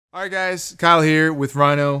All right, guys, Kyle here with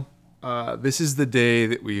Rhino. This is the day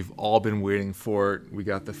that we've all been waiting for. We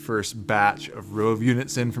got the first batch of ROV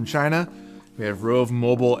units in from China. We have ROV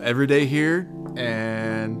mobile every day here,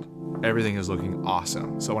 and everything is looking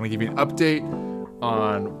awesome. So I want to give you an update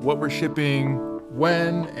on what we're shipping,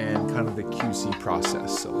 when, and kind of the QC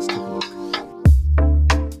process. So let's take a look.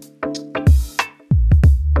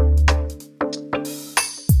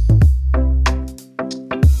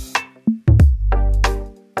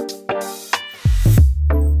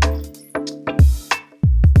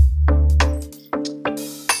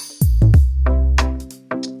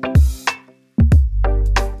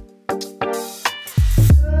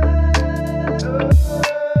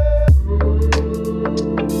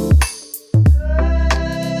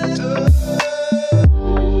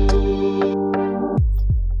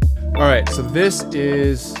 Alright, so this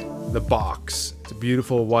is the box. It's a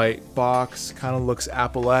beautiful white box, kind of looks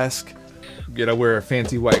Apple-esque. We gotta wear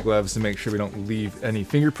fancy white gloves to make sure we don't leave any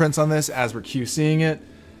fingerprints on this as we're QCing it.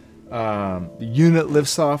 The unit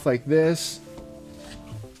lifts off like this,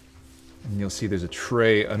 and you'll see there's a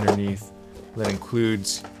tray underneath that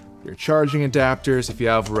includes your charging adapters. If you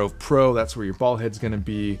have ROV Pro, that's where your ball head's gonna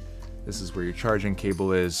be. This is where your charging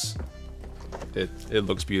cable is. It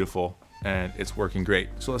looks beautiful and it's working great.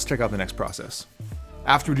 So let's check out the next process.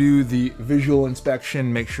 After we do the visual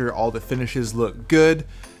inspection, make sure all the finishes look good,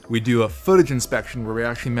 we do a footage inspection where we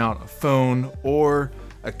actually mount a phone or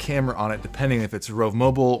a camera on it, depending if it's ROV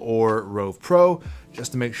Mobile or ROV Pro,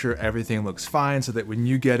 just to make sure everything looks fine so that when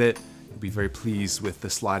you get it, you'll be very pleased with the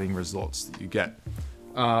sliding results that you get.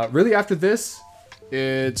 Really after this,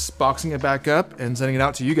 it's boxing it back up and sending it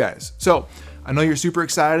out to you guys. So I know you're super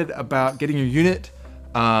excited about getting your unit.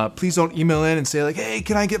 Please don't email in and say like, hey,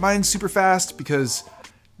 can I get mine super fast? Because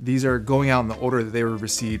these are going out in the order that they were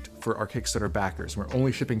received for our Kickstarter backers. We're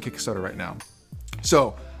only shipping Kickstarter right now.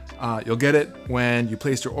 So you'll get it when you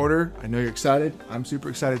place your order. I know you're excited. I'm super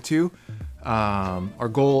excited too. Our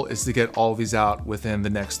goal is to get all of these out within the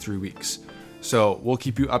next 3 weeks. So we'll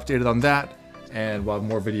keep you updated on that, and we'll have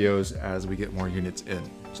more videos as we get more units in.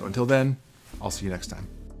 So until then, I'll see you next time.